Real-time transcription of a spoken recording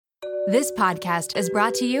This podcast is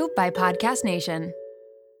brought to you by Podcast Nation.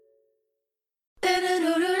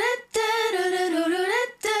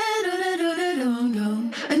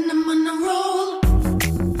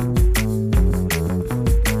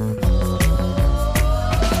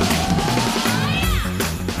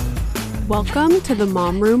 Welcome to the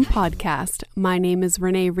Mom Room Podcast. My name is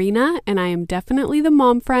Renee Rena, and I am definitely the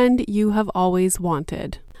mom friend you have always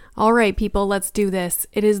wanted. All right, people, let's do this.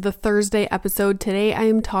 It is the Thursday episode. Today I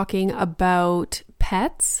am talking about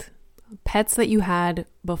pets that you had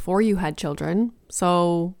before you had children.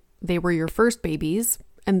 So they were your first babies,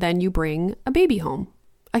 and then you bring a baby home,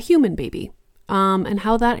 a human baby, and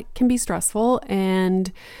how that can be stressful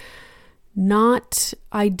and not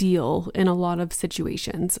ideal in a lot of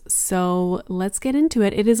situations. So let's get into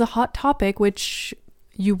it. It is a hot topic, which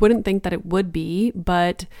you wouldn't think that it would be,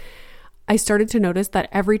 but I started to notice that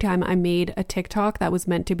every time I made a TikTok that was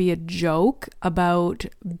meant to be a joke about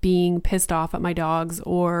being pissed off at my dogs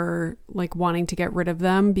or like wanting to get rid of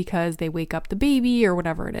them because they wake up the baby or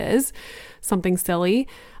whatever it is, something silly,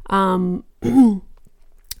 a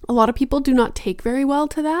lot of people do not take very well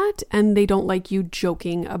to that, and they don't like you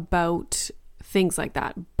joking about things like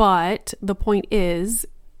that. But the point is,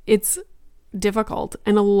 it's difficult,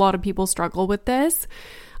 and a lot of people struggle with this.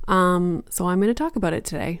 So I'm going to talk about it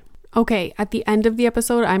today. Okay, at the end of the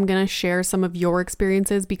episode, I'm going to share some of your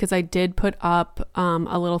experiences because I did put up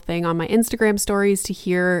a little thing on my Instagram stories to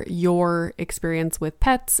hear your experience with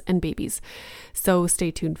pets and babies. So stay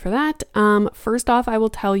tuned for that. First off, I will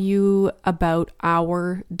tell you about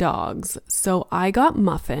our dogs. So I got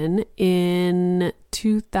Muffin in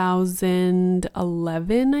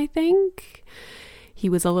 2011, I think. He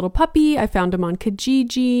was a little puppy. I found him on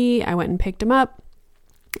Kijiji. I went and picked him up.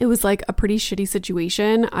 It was like a pretty shitty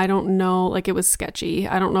situation. I don't know, like it was sketchy.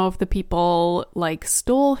 I don't know if the people like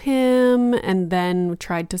stole him and then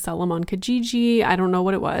tried to sell him on Kijiji. I don't know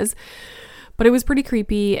what it was, but it was pretty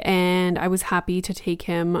creepy, and I was happy to take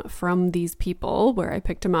him from these people where I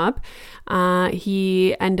picked him up.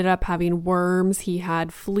 He ended up having worms. He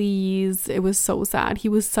had fleas. It was so sad. He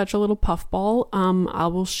was such a little puffball. I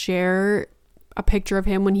will share a picture of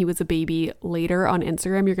him when he was a baby later on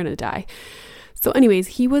Instagram. You're going to die. So anyways,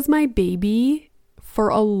 he was my baby for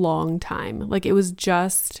a long time. Like it was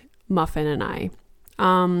just Muffin and I.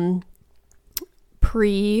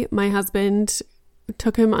 My husband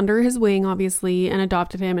took him under his wing, obviously, and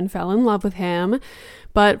adopted him and fell in love with him.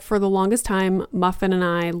 But for the longest time, Muffin and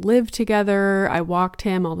I lived together. I walked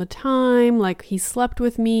him all the time. Like he slept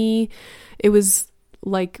with me. It was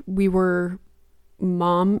like we were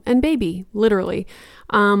mom and baby, literally.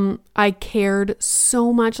 I cared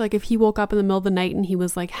so much. Like if he woke up in the middle of the night and he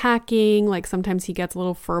was like hacking, like sometimes he gets a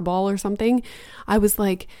little fur ball or something, I was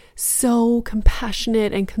like so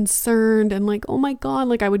compassionate and concerned and like, oh my God,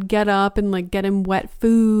 like I would get up and like get him wet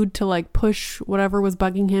food to like push whatever was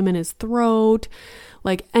bugging him in his throat.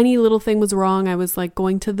 Like any little thing was wrong, I was like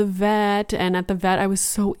going to the vet, and at the vet I was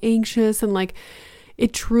so anxious, and like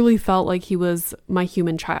it truly felt like he was my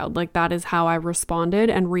human child. Like that is how I responded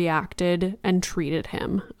and reacted and treated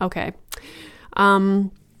him. Okay. Now,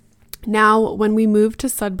 when we moved to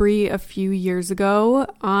Sudbury a few years ago,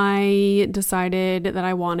 I decided that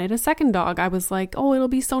I wanted a second dog. I was like, oh, it'll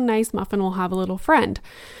be so nice. Muffin will have a little friend.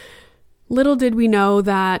 Little did we know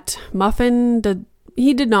that Muffin did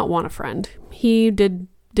not want a friend. He did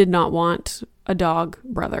not want a dog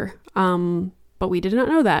brother. But we did not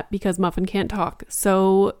know that because Muffin can't talk.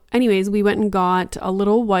 So anyways, we went and got a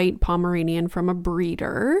little white Pomeranian from a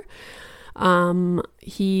breeder.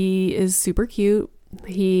 He is super cute.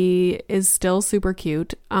 He is still super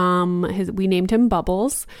cute. We named him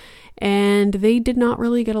Bubbles, and they did not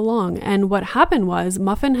really get along. And what happened was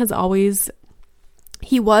Muffin was always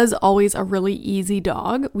a really easy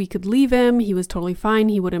dog. We could leave him. He was totally fine.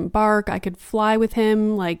 He wouldn't bark. I could fly with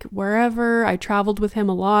him like wherever. I traveled with him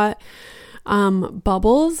a lot.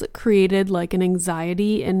 Bubbles created like an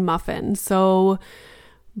anxiety in Muffin. So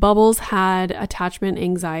Bubbles had attachment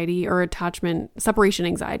separation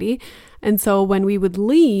anxiety. And so when we would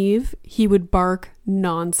leave, he would bark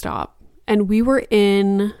nonstop. And we were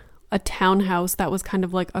in a townhouse that was kind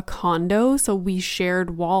of like a condo. So we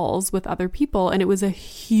shared walls with other people, and it was a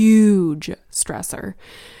huge stressor.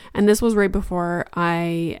 And this was right before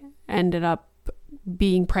I ended up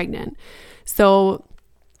being pregnant. So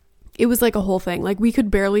it was like a whole thing. Like we could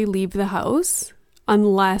barely leave the house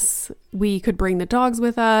unless we could bring the dogs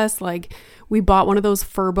with us. Like we bought one of those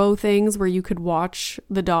Furbo things where you could watch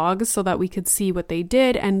the dogs so that we could see what they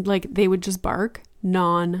did. And like they would just bark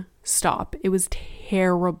non stop. It was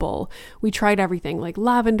terrible. We tried everything, like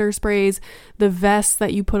lavender sprays, the vests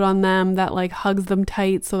that you put on them that like hugs them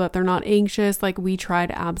tight so that they're not anxious. Like we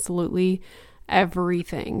tried absolutely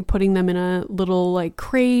everything, putting them in a little like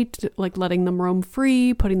crate, like letting them roam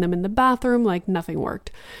free, putting them in the bathroom, like nothing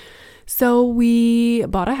worked. So we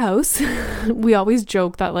bought a house. We always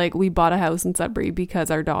joke that like we bought a house in Sudbury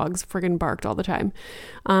because our dogs friggin' barked all the time.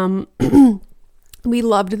 We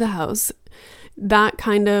loved the house. That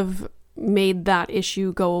kind of made that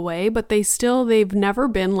issue go away, but they've never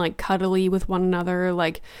been like cuddly with one another.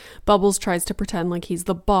 Like Bubbles tries to pretend like he's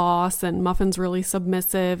the boss and Muffin's really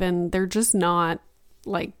submissive, and they're just not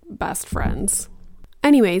like best friends.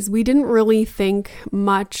 Anyways, we didn't really think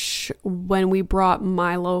much when we brought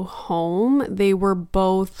Milo home. They were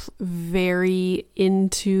both very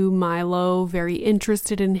into Milo, very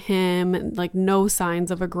interested in him, like no signs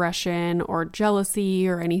of aggression or jealousy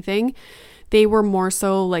or anything. They were more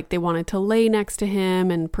so like they wanted to lay next to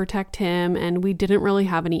him and protect him, and we didn't really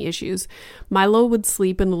have any issues. Milo would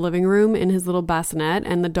sleep in the living room in his little bassinet,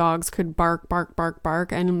 and the dogs could bark, bark, bark,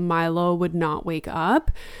 bark, and Milo would not wake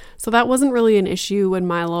up. So that wasn't really an issue when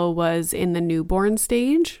Milo was in the newborn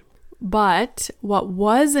stage. But what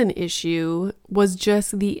was an issue was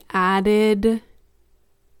just the added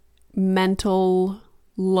mental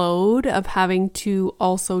load of having to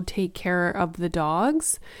also take care of the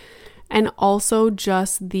dogs. And also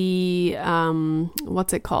just the,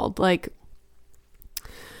 what's it called? Like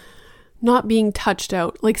not being touched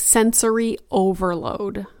out, like sensory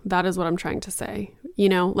overload. That is what I'm trying to say. You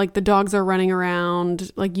know, like the dogs are running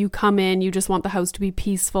around, like you come in, you just want the house to be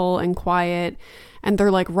peaceful and quiet. And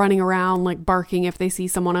they're like running around, like barking if they see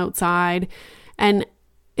someone outside. And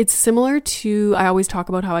it's similar to, I always talk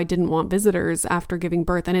about how I didn't want visitors after giving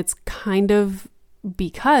birth. And it's kind of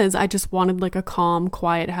because I just wanted like a calm,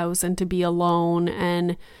 quiet house and to be alone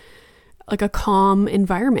and like a calm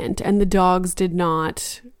environment. And the dogs did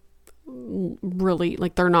not really,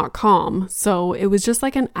 like they're not calm. So it was just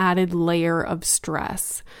like an added layer of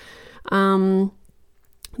stress. The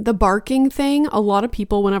barking thing, a lot of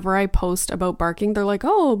people, whenever I post about barking, they're like,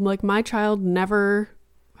 oh, like my child never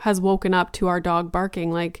has woken up to our dog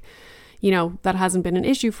barking. Like, you know, that hasn't been an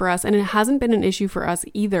issue for us, and it hasn't been an issue for us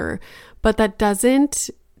either. But that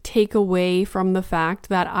doesn't take away from the fact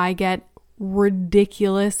that I get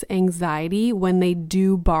ridiculous anxiety when they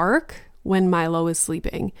do bark when Milo is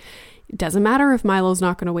sleeping. It doesn't matter if Milo's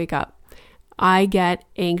not going to wake up. I get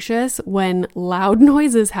anxious when loud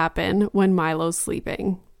noises happen when Milo's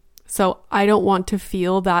sleeping. So I don't want to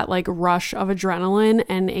feel that like rush of adrenaline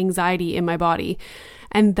and anxiety in my body.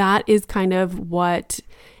 And that is kind of what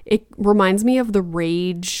it reminds me of, the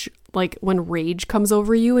rage, like when rage comes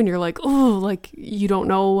over you and you're like, oh, like you don't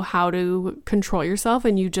know how to control yourself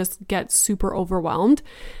and you just get super overwhelmed.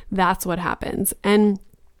 That's what happens. And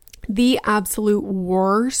the absolute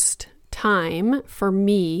worst time for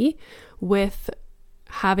me with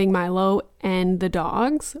having Milo and the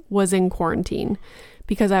dogs was in quarantine,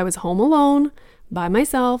 because I was home alone by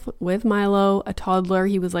myself with Milo, a toddler.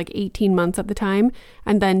 He was like 18 months at the time,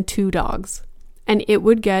 and then 2 dogs. And it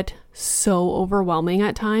would get so overwhelming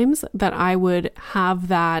at times that I would have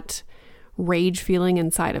that rage feeling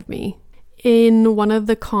inside of me. In one of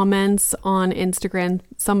the comments on Instagram,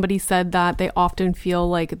 somebody said that they often feel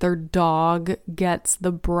like their dog gets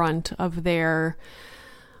the brunt of their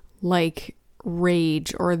like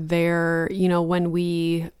rage, or their, you know, when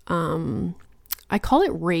we, I call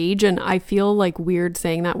it rage, and I feel like weird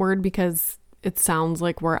saying that word because it sounds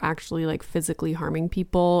like we're actually like physically harming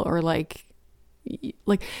people, or like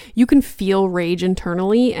you can feel rage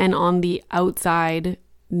internally and on the outside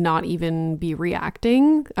not even be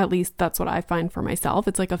reacting. At least that's what I find for myself.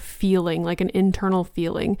 It's like a feeling, like an internal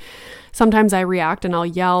feeling. Sometimes I react and I'll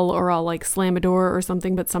yell or I'll like slam a door or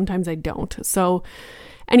something, but sometimes I don't. So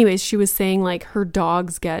anyways, she was saying like her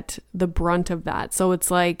dogs get the brunt of that. So it's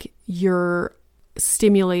like you're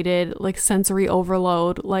stimulated, like sensory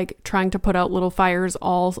overload, like trying to put out little fires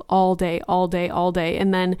all day.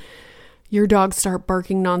 And then your dogs start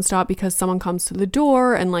barking nonstop because someone comes to the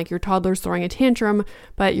door and like your toddler's throwing a tantrum,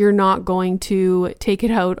 but you're not going to take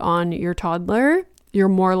it out on your toddler. You're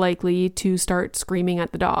more likely to start screaming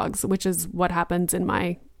at the dogs, which is what happens in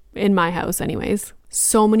my house anyways.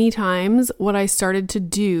 So many times what I started to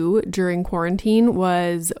do during quarantine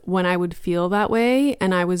was when I would feel that way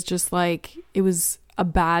and I was just like, it was a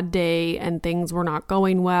bad day and things were not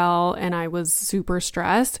going well and I was super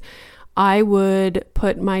stressed, I would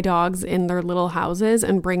put my dogs in their little houses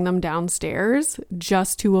and bring them downstairs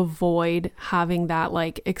just to avoid having that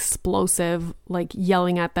like explosive, like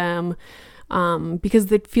yelling at them,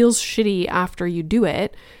 because it feels shitty after you do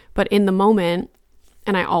it. But in the moment,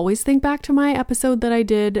 and I always think back to my episode that I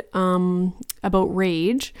did about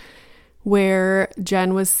rage, where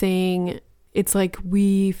Jen was saying it's like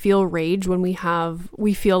we feel rage when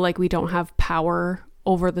we feel like we don't have power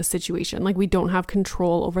over the situation, like we don't have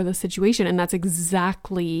control over the situation. And that's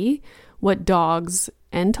exactly what dogs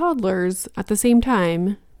and toddlers at the same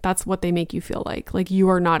time, that's what they make you feel like you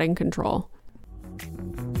are not in control.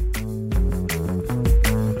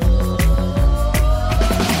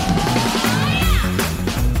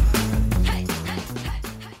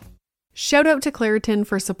 Shout out to Claritin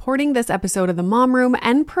for supporting this episode of the Mom Room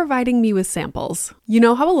and providing me with samples. You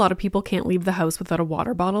know how a lot of people can't leave the house without a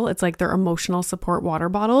water bottle? It's like their emotional support water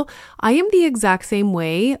bottle. I am the exact same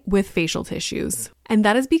way with facial tissues. And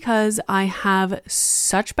that is because I have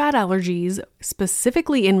such bad allergies,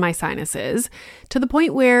 specifically in my sinuses, to the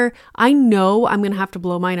point where I know I'm going to have to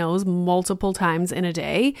blow my nose multiple times in a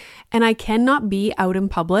day, and I cannot be out in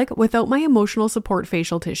public without my emotional support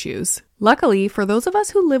facial tissues. Luckily, for those of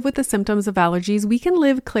us who live with the symptoms of allergies, we can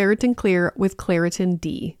live Claritin Clear with Claritin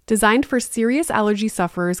D. Designed for serious allergy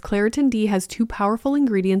sufferers, Claritin D has 2 powerful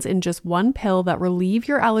ingredients in just one pill that relieve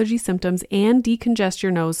your allergy symptoms and decongest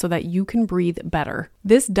your nose so that you can breathe better.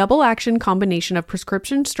 This double action combination of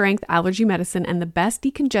prescription strength allergy medicine and the best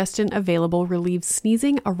decongestant available relieves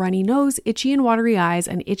sneezing, a runny nose, itchy and watery eyes,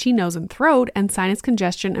 an itchy nose and throat, and sinus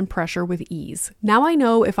congestion and pressure with ease. Now I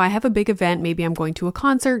know if I have a big event, maybe I'm going to a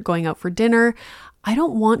concert, going out for dinner, I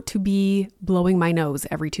don't want to be blowing my nose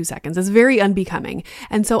every 2 seconds. It's very unbecoming.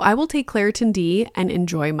 And so I will take Claritin D and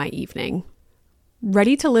enjoy my evening.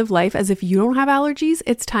 Ready to live life as if you don't have allergies?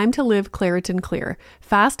 It's time to live Claritin Clear.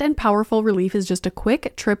 Fast and powerful relief is just a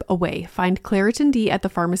quick trip away. Find Claritin D at the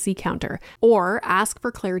pharmacy counter or ask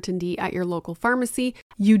for Claritin D at your local pharmacy.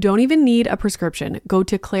 You don't even need a prescription. Go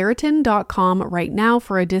to Claritin.com right now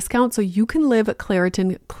for a discount so you can live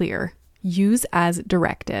Claritin Clear. Use as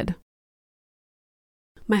directed.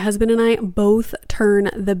 My husband and I both turn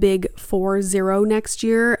the big 40 next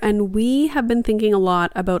year, and we have been thinking a lot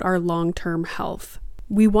about our long-term health.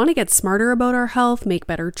 We want to get smarter about our health, make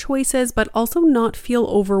better choices, but also not feel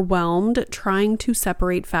overwhelmed trying to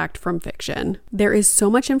separate fact from fiction. There is so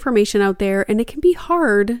much information out there, and it can be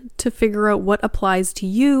hard to figure out what applies to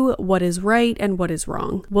you, what is right, and what is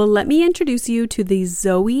wrong. Well, let me introduce you to the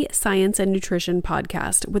Zoe Science and Nutrition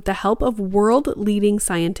podcast. With the help of world-leading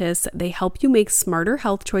scientists, they help you make smarter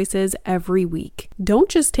health choices every week. Don't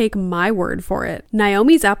just take my word for it.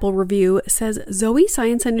 Naomi's Apple review says Zoe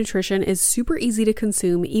Science and Nutrition is super easy to consume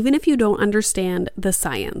even if you don't understand the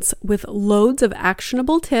science, with loads of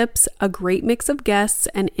actionable tips, a great mix of guests,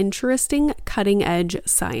 and interesting cutting-edge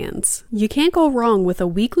science. You can't go wrong with a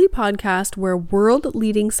weekly podcast where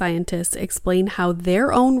world-leading scientists explain how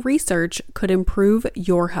their own research could improve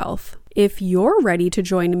your health. If you're ready to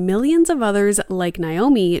join millions of others like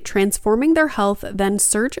Naomi transforming their health, then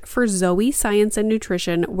search for Zoe Science and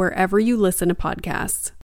Nutrition wherever you listen to podcasts.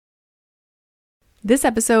 This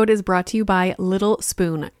episode is brought to you by Little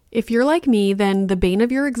Spoon. If you're like me, then the bane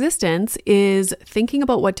of your existence is thinking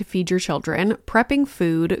about what to feed your children, prepping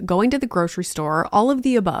food, going to the grocery store, all of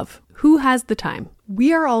the above. Who has the time?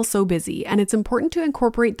 We are all so busy, and it's important to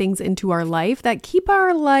incorporate things into our life that keep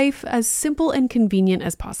our life as simple and convenient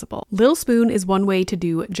as possible. Little Spoon is one way to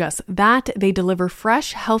do just that. They deliver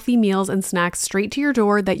fresh, healthy meals and snacks straight to your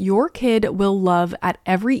door that your kid will love at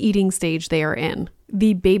every eating stage they are in.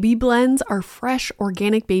 The baby blends are fresh,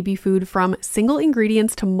 organic baby food from single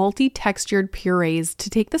ingredients to multi-textured purees to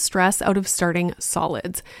take the stress out of starting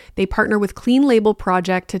solids. They partner with Clean Label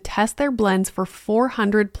Project to test their blends for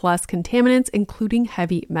 400 plus contaminants, including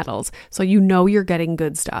heavy metals, so you know you're getting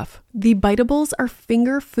good stuff. The Biteables are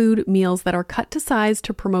finger food meals that are cut to size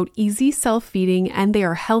to promote easy self-feeding, and they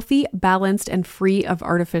are healthy, balanced, and free of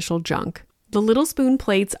artificial junk. The Little Spoon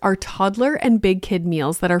plates are toddler and big kid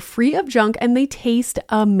meals that are free of junk, and they taste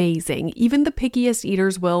amazing. Even the pickiest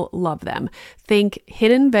eaters will love them. Think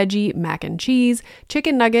hidden veggie mac and cheese,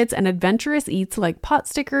 chicken nuggets, and adventurous eats like pot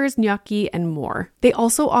stickers, gnocchi, and more. They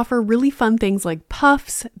also offer really fun things like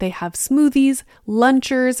puffs. They have smoothies,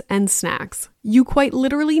 lunchers, and snacks. You quite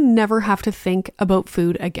literally never have to think about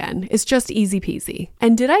food again. It's just easy peasy.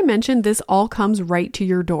 And did I mention this all comes right to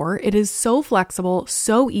your door? It is so flexible,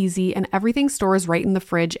 so easy, and everything stores right in the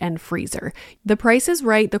fridge and freezer. The price is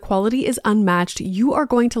right, the quality is unmatched. You are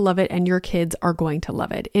going to love it, and your kids are going to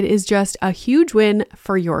love it. It is just a huge win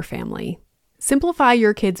for your family. Simplify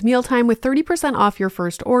your kids' mealtime with 30% off your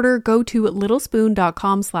first order. Go to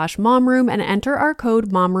littlespoon.com/momroom and enter our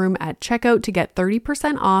code momroom at checkout to get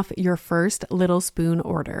 30% off your first Little Spoon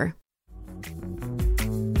order.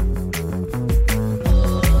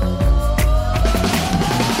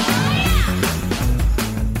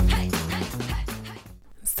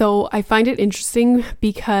 So I find it interesting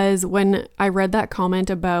because when I read that comment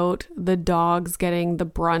about the dogs getting the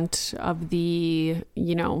brunt of the,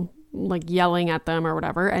 like yelling at them or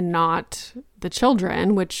whatever, and not the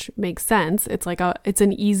children, which makes sense. It's like it's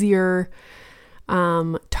an easier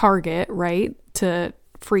target, right, to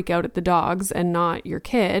freak out at the dogs and not your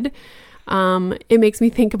kid. It makes me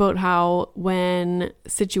think about how when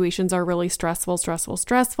situations are really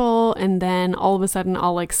stressful, and then all of a sudden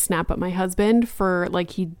I'll like snap at my husband for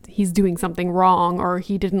like he's doing something wrong, or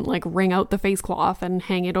he didn't like wring out the face cloth and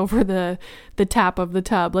hang it over the tap of the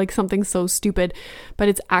tub, like something so stupid, but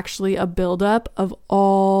it's actually a buildup of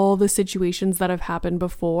all the situations that have happened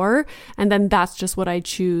before. And then that's just what I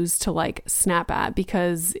choose to like snap at,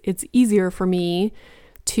 because it's easier for me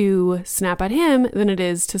to snap at him than it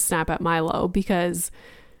is to snap at Milo, because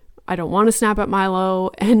I don't want to snap at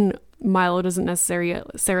Milo, and Milo doesn't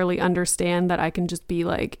necessarily understand that I can just be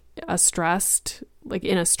like in a stressed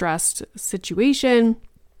situation,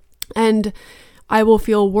 and I will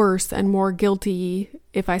feel worse and more guilty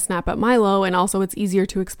if I snap at Milo. And also it's easier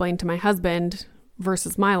to explain to my husband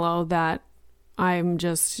versus Milo that I'm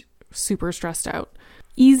just super stressed out.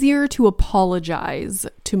 Easier to apologize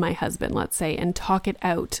to my husband, let's say, and talk it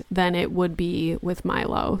out than it would be with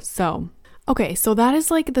Milo. So, okay, so that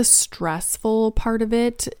is like the stressful part of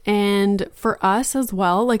it. And for us as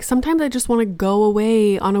well, like sometimes I just want to go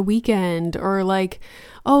away on a weekend, or like,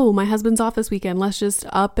 oh, my husband's off this weekend, let's just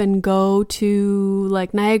up and go to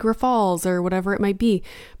like Niagara Falls or whatever it might be.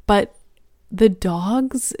 But the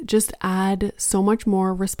dogs just add so much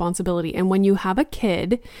more responsibility. And when you have a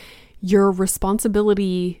kid, your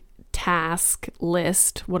responsibility task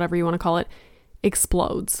list, whatever you want to call it,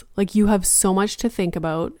 explodes. Like you have so much to think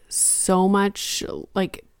about, so much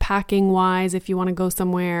like packing wise, if you want to go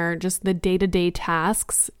somewhere, just the day-to-day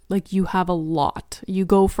tasks, like you have a lot. You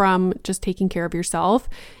go from just taking care of yourself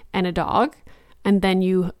and a dog, and then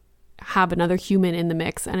you have another human in the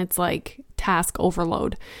mix, and it's like task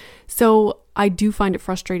overload. So I do find it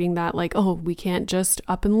frustrating that like, oh, we can't just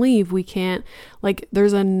up and leave. We can't, like,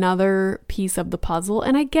 there's another piece of the puzzle.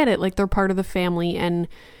 And I get it. Like, they're part of the family and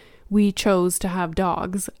we chose to have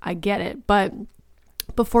dogs. I get it. But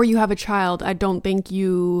before you have a child, I don't think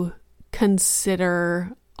you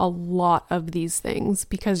consider a lot of these things,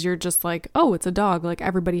 because you're just like, oh, it's a dog. Like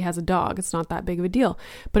everybody has a dog. It's not that big of a deal.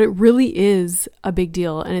 But it really is a big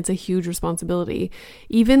deal, and it's a huge responsibility.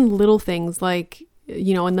 Even little things like,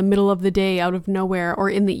 in the middle of the day, out of nowhere, or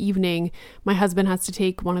in the evening, my husband has to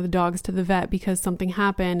take one of the dogs to the vet because something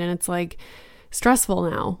happened, and it's like stressful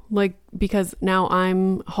now, like because now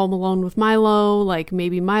I'm home alone with Milo, like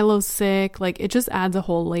maybe Milo's sick, like it just adds a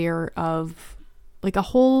whole layer of like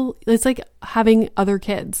it's like having other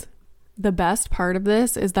kids. The best part of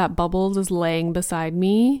this is that Bubbles is laying beside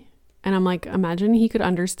me, and I'm like, imagine he could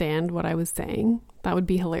understand what I was saying. That would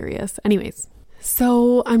be hilarious. Anyways,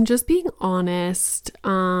 so I'm just being honest,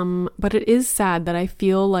 but it is sad that I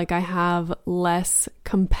feel like I have less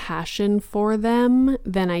compassion for them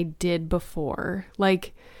than I did before.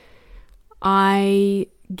 Like, I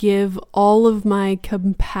give all of my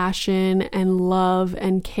compassion and love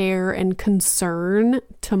and care and concern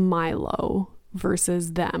to Milo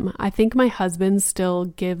versus them. I think my husband still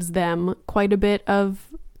gives them quite a bit of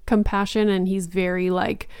compassion, and he's very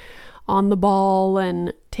like on the ball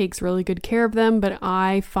and takes really good care of them, but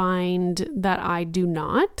I find that I do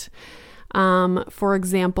not. For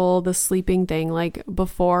example, the sleeping thing, like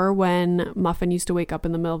before when Muffin used to wake up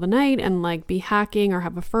in the middle of the night and like be hacking or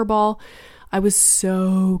have a fur ball, I was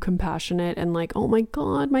so compassionate and like, oh my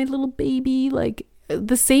God, my little baby, like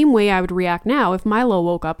the same way I would react now if Milo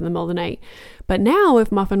woke up in the middle of the night. But now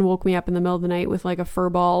if Muffin woke me up in the middle of the night with like a fur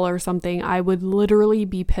ball or something, I would literally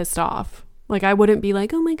be pissed off. Like I wouldn't be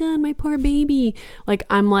like, oh my God, my poor baby. Like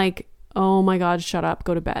I'm like, oh my God, shut up,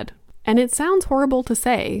 go to bed. And it sounds horrible to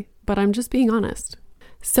say, but I'm just being honest.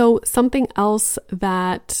 So something else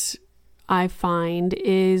that I find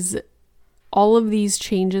is all of these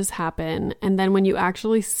changes happen. And then when you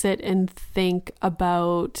actually sit and think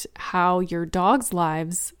about how your dog's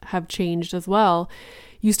lives have changed as well,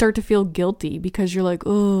 you start to feel guilty because you're like,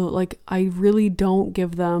 oh, like I really don't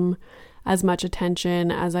give them as much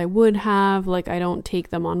attention as I would have. Like I don't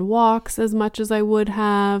take them on walks as much as I would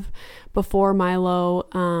have before Milo.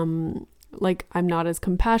 Like I'm not as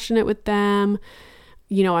compassionate with them.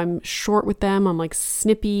 I'm short with them. I'm like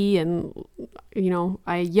snippy and,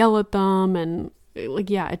 I yell at them and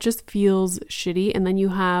like, yeah, it just feels shitty. And then you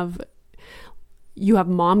have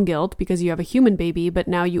mom guilt because you have a human baby, but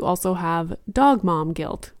now you also have dog mom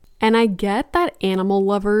guilt. And I get that animal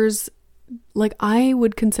lovers like, I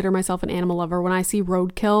would consider myself an animal lover. When I see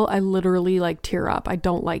roadkill, I literally like tear up. I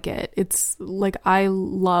don't like it. It's like, I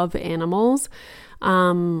love animals.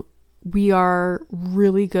 We are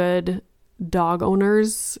really good dog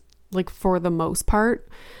owners, like for the most part,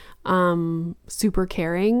 super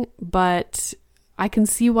caring, but I can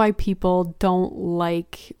see why people don't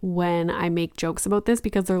like when I make jokes about this,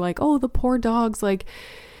 because they're like, oh, the poor dogs, like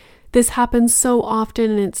this happens so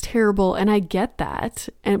often and it's terrible. And I get that.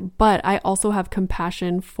 But I also have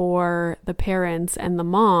compassion for the parents and the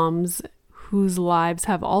moms whose lives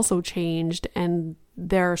have also changed and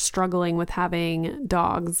they're struggling with having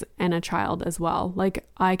dogs and a child as well. Like,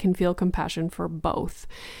 I can feel compassion for both.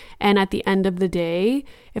 And at the end of the day,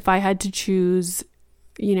 if I had to choose,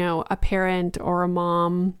 you know, a parent or a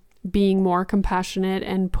mom being more compassionate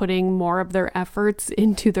and putting more of their efforts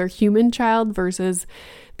into their human child versus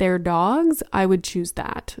their dogs, I would choose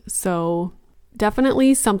that. So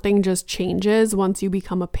definitely something just changes once you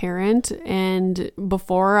become a parent. And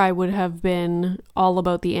before, I would have been all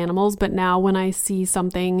about the animals, but now when I see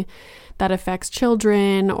something that affects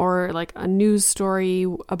children or like a news story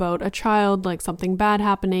about a child, like something bad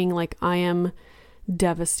happening, like I am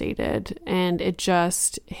devastated, and it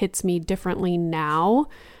just hits me differently now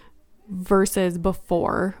versus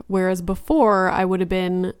before. Whereas before, I would have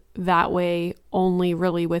been that way only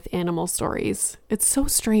really with animal stories. It's so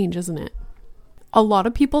strange, isn't it? A lot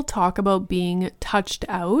of people talk about being touched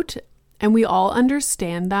out, and we all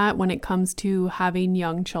understand that when it comes to having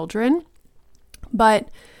young children. But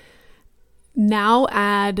now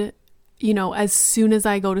add, you know, as soon as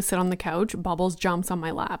I go to sit on the couch, Bubbles jumps on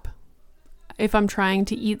my lap. If I'm trying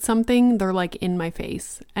to eat something, they're like in my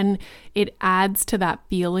face. And it adds to that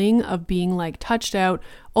feeling of being like touched out,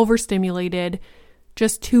 overstimulated,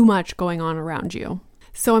 just too much going on around you.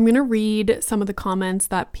 So I'm going to read some of the comments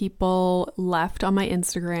that people left on my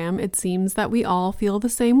Instagram. It seems that we all feel the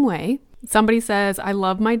same way. Somebody says, I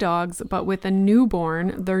love my dogs, but with a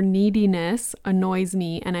newborn, their neediness annoys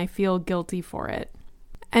me and I feel guilty for it.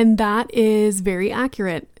 And that is very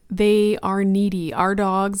accurate. They are needy. Our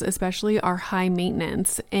dogs especially are high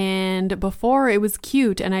maintenance. And before it was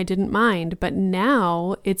cute and I didn't mind, but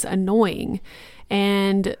now it's annoying.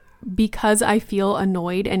 And because I feel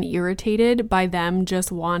annoyed and irritated by them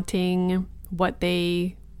just wanting what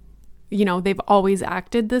they, you know, they've always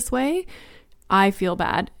acted this way, I feel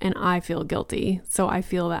bad and I feel guilty. So I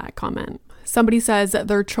feel that comment. Somebody says that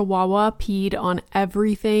their Chihuahua peed on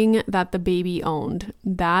everything that the baby owned.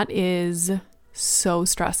 That is so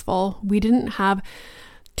stressful. We didn't have,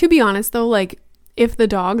 to be honest though, like, if the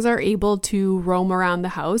dogs are able to roam around the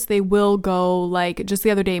house, they will go. Like, just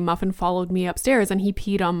the other day, Muffin followed me upstairs and he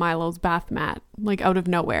peed on Milo's bath mat, like out of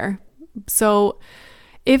nowhere. So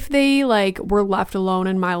if they like were left alone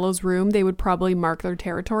in Milo's room, they would probably mark their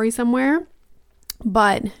territory somewhere,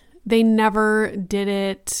 but they never did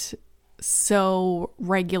it so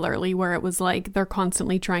regularly where it was like they're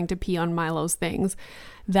constantly trying to pee on Milo's things.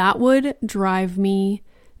 That would drive me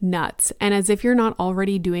nuts. And as if you're not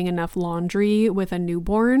already doing enough laundry with a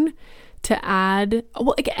newborn to add,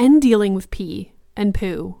 well, like, and dealing with pee and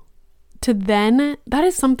poo, to then, that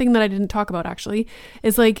is something that I didn't talk about actually,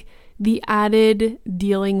 is like the added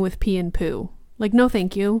dealing with pee and poo. Like, no,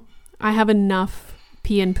 thank you. I have enough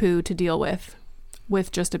pee and poo to deal with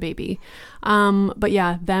just a baby. But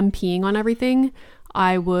yeah, them peeing on everything,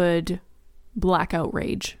 I would blackout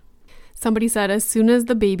rage. Somebody said, as soon as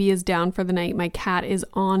the baby is down for the night, my cat is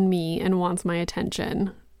on me and wants my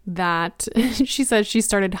attention. That, she says she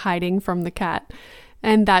started hiding from the cat.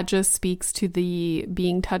 And that just speaks to the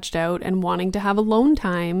being touched out and wanting to have alone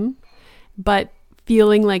time, but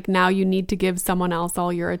feeling like now you need to give someone else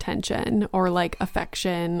all your attention or like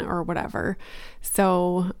affection or whatever.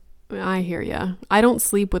 So I hear you. I don't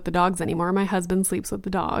sleep with the dogs anymore. My husband sleeps with the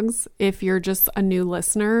dogs. If you're just a new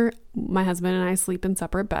listener, my husband and I sleep in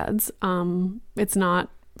separate beds. It's not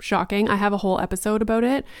shocking. I have a whole episode about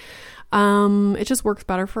it. It just works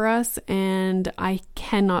better for us, and I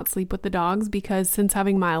cannot sleep with the dogs because since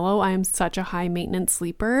having Milo, I am such a high maintenance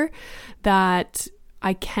sleeper that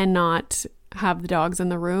I cannot have the dogs in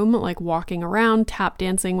the room, like walking around, tap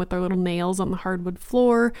dancing with their little nails on the hardwood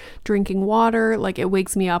floor, drinking water. Like, it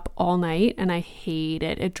wakes me up all night and I hate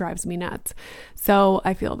it. It drives me nuts. So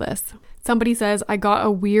I feel this. Somebody says, I got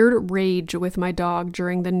a weird rage with my dog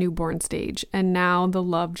during the newborn stage, and now the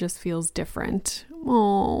love just feels different.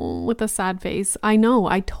 Oh, with a sad face. I know.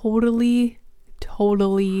 I totally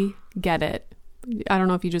get it. I don't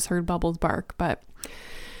know if you just heard Bubbles bark, but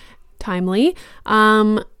timely.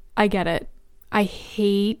 I get it. I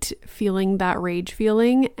hate feeling that rage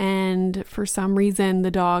feeling, and for some reason the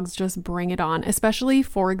dogs just bring it on. Especially,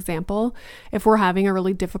 for example, if we're having a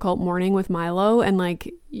really difficult morning with Milo and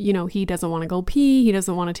like, you know, he doesn't want to go pee, he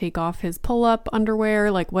doesn't want to take off his pull-up underwear,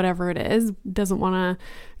 like whatever it is, doesn't want to,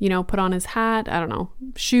 you know, put on his hat, I don't know,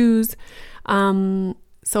 shoes.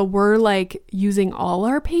 So we're like using all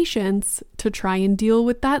our patience to try and deal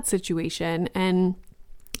with that situation and,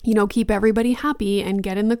 you know, keep everybody happy and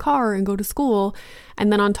get in the car and go to school.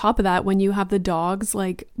 And then on top of that, when you have the dogs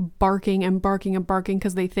like barking and barking and barking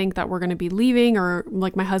because they think that we're going to be leaving, or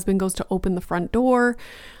like my husband goes to open the front door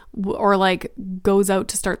or like goes out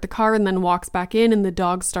to start the car and then walks back in and the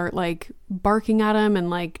dogs start like barking at him and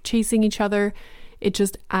like chasing each other, it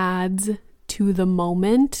just adds to the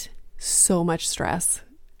moment so much stress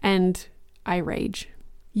and I rage.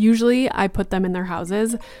 Usually I put them in their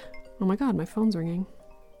houses. Oh my God, my phone's ringing.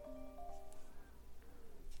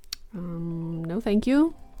 No, thank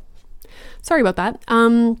you. Sorry about that.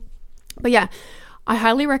 But yeah, I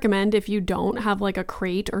highly recommend if you don't have like a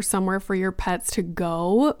crate or somewhere for your pets to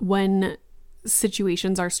go when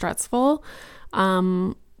situations are stressful,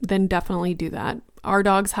 then definitely do that. Our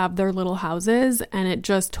dogs have their little houses and it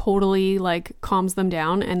just totally like calms them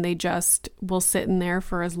down and they just will sit in there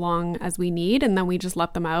for as long as we need and then we just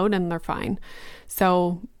let them out and they're fine.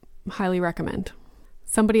 So highly recommend.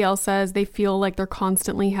 Somebody else says they feel like they're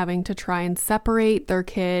constantly having to try and separate their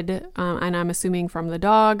kid, and I'm assuming from the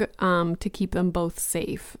dog, to keep them both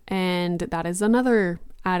safe. And that is another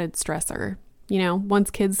added stressor. You know,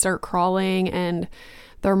 once kids start crawling and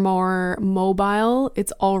they're more mobile,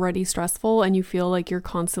 it's already stressful and you feel like you're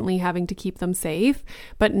constantly having to keep them safe.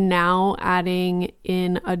 But now adding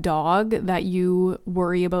in a dog that you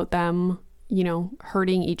worry about them, you know,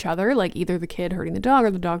 hurting each other, like either the kid hurting the dog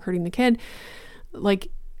or the dog hurting the kid, like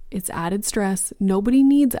it's added stress. Nobody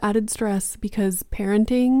needs added stress because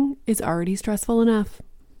parenting is already stressful enough.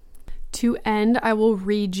 To end, I will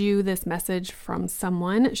read you this message from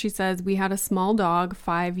someone. She says, we had a small dog,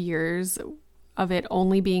 5 years of it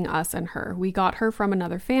only being us and her. We got her from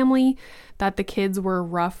another family that the kids were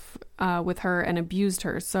rough with her and abused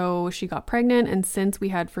her. So she got pregnant, and since we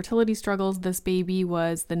had fertility struggles, this baby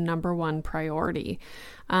was the number one priority.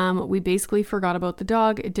 We basically forgot about the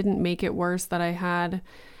dog. It didn't make it worse that I had,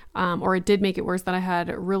 or it did make it worse that I had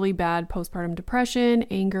really bad postpartum depression,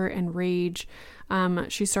 anger, and rage.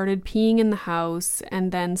 She started peeing in the house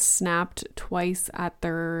and then snapped twice at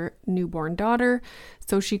their newborn daughter.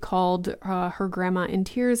 So she called her grandma in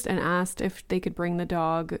tears and asked if they could bring the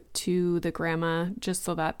dog to the grandma just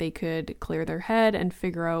so that they could clear their head and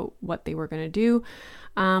figure out what they were going to do.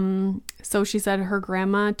 So she said her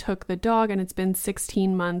grandma took the dog and it's been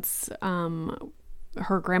 16 months.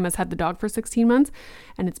 Her grandma's had the dog for 16 months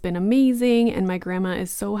and it's been amazing. And my grandma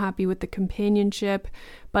is so happy with the companionship,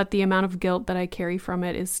 but the amount of guilt that I carry from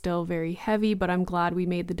it is still very heavy, but I'm glad we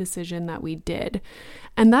made the decision that we did.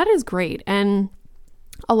 And that is great. And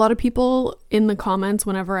a lot of people in the comments,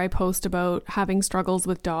 whenever I post about having struggles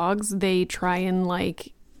with dogs, they try and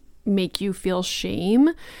like make you feel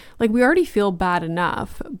shame. Like we already feel bad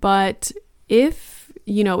enough, but if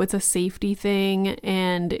you know, it's a safety thing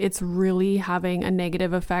and it's really having a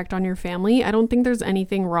negative effect on your family, I don't think there's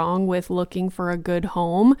anything wrong with looking for a good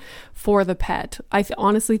home for the pet. I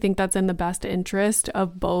honestly think that's in the best interest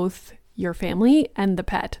of both your family and the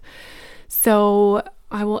pet. So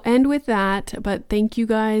I will end with that, but thank you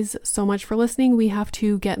guys so much for listening. We have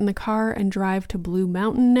to get in the car and drive to Blue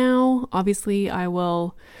Mountain now. Obviously, I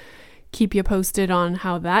will keep you posted on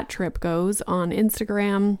how that trip goes on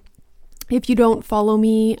Instagram. If you don't follow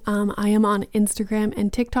me, I am on Instagram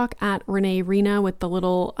and TikTok at Renee Rena with the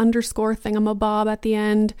little underscore thingamabob at the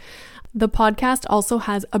end. The podcast also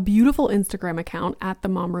has a beautiful Instagram account at the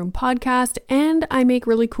Mom Room Podcast, and I make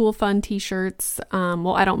really cool, fun t-shirts.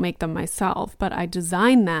 Well, I don't make them myself, but I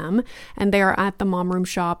design them, and they are at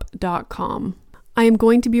themomroomshop.com. I am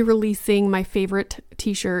going to be releasing my favorite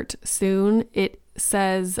t-shirt soon. It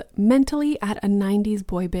says, mentally at a 90s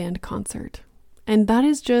boy band concert. And that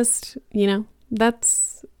is just, you know,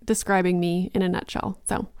 that's describing me in a nutshell.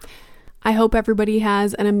 So I hope everybody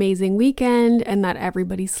has an amazing weekend and that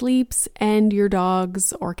everybody sleeps and your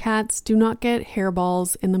dogs or cats do not get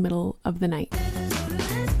hairballs in the middle of the night.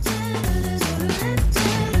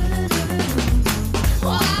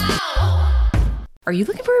 Are you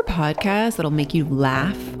looking for a podcast that'll make you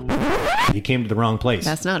laugh? You came to the wrong place.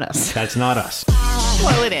 That's not us. That's not us.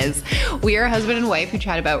 Well, it is. We are a husband and wife who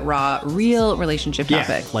chat about raw, real relationship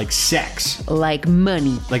topics. Yeah, like sex. Like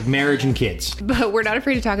money. Like marriage and kids. But we're not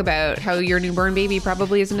afraid to talk about how your newborn baby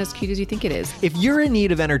probably isn't as cute as you think it is. If you're in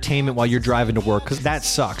need of entertainment while you're driving to work, because that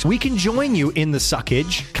sucks, we can join you in the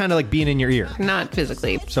suckage, kind of like being in your ear. Not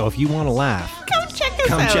physically. So if you want to laugh, Come check us out.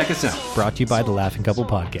 come check us out. Brought to you by the Laughing Couple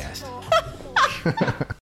Podcast.